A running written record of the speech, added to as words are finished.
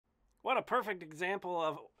What a perfect example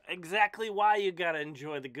of exactly why you gotta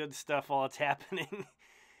enjoy the good stuff while it's happening.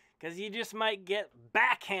 Because you just might get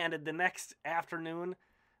backhanded the next afternoon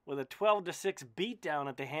with a 12-6 beatdown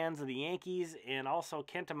at the hands of the Yankees, and also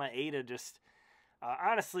Kenta Maeda just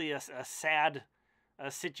honestly a sad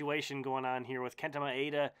situation going on here with Kenta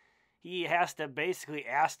Maeda. He has to basically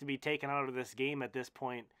ask to be taken out of this game at this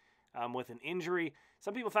point with an injury.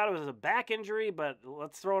 Some people thought it was a back injury, but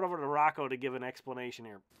let's throw it over to Rocco to give an explanation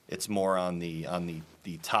here. It's more on the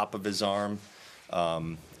top of his arm,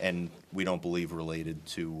 and we don't believe related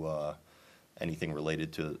to anything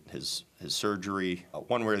related to his surgery.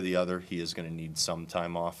 One way or the other, he is going to need some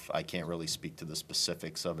time off. I can't really speak to the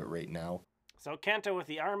specifics of it right now. So Kenta with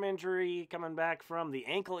the arm injury, coming back from the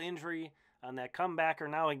ankle injury on that comebacker.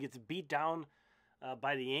 Now he gets beat down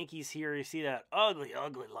by the Yankees here. You see that ugly,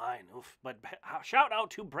 ugly line. Oof. But shout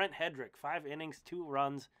out to Brent Hedrick. 5 innings, 2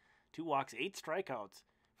 runs, 2 walks, 8 strikeouts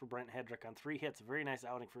for Brent Hedrick on 3 hits. Very nice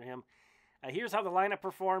outing for him. Here's how the lineup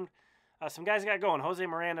performed. Some guys got going. Jose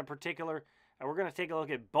Miranda in particular. We're going to take a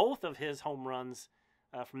look at both of his home runs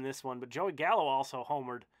from this one. But Joey Gallo also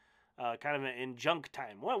homered kind of in junk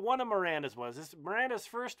time. One of Miranda's was. Miranda's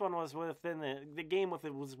first one was within the game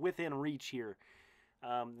was within reach here.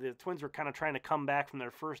 The Twins were kind of trying to come back from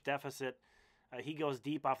their first deficit. He goes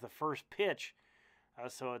deep off the first pitch.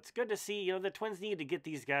 So it's good to see. You know, the Twins need to get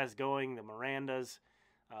these guys going. The Mirandas,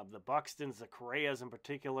 the Buxtons, the Correas in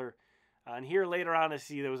particular. And here later on, I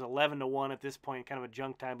see there was 11-1 at this point, kind of a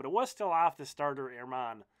junk time. But it was still off the starter,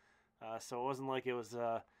 Herman. So it wasn't like it was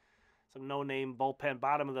some no-name bullpen,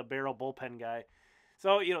 bottom-of-the-barrel bullpen guy.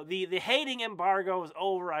 So, you know, the hating embargo is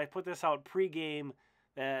over. I put this out pregame.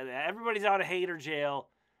 Everybody's out of hater jail.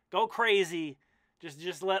 Go crazy.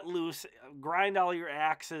 Just let loose. Grind all your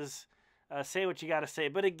axes. Say what you got to say.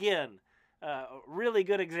 But again, really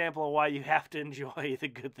good example of why you have to enjoy the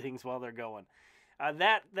good things while they're going.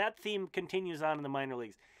 That theme continues on in the minor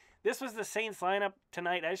leagues. This was the Saints lineup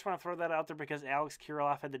tonight. I just want to throw that out there because Alex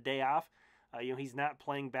Kirilloff had the day off. He's not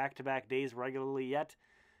playing back-to-back days regularly yet.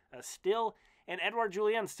 Still, and Edouard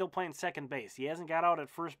Julien's still playing second base. He hasn't got out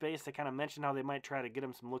at first base. They kind of mentioned how they might try to get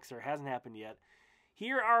him some looks there. It hasn't happened yet.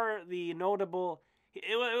 Here are the notable.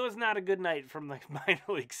 It was not a good night from the minor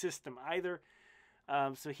league system either.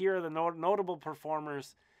 So here are the notable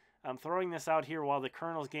performers. I'm throwing this out here while the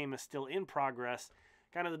Colonels game is still in progress.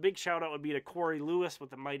 Kind of the big shout-out would be to Corey Lewis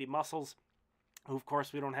with the Mighty Muscles, who, of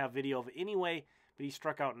course, we don't have video of anyway, but he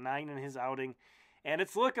struck out 9 in his outing. And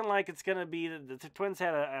it's looking like it's going to be the Twins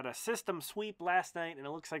had a system sweep last night, and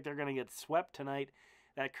it looks like they're going to get swept tonight.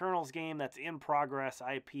 That Colonels game that's in progress,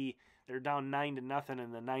 IP, they're down 9-0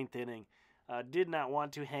 in the 9th inning. Did not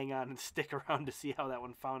want to hang on and stick around to see how that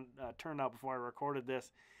one turned out before I recorded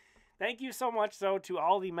this. Thank you so much, though, to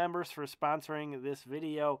all the members for sponsoring this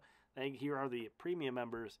video. Here are the premium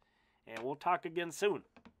members, and we'll talk again soon.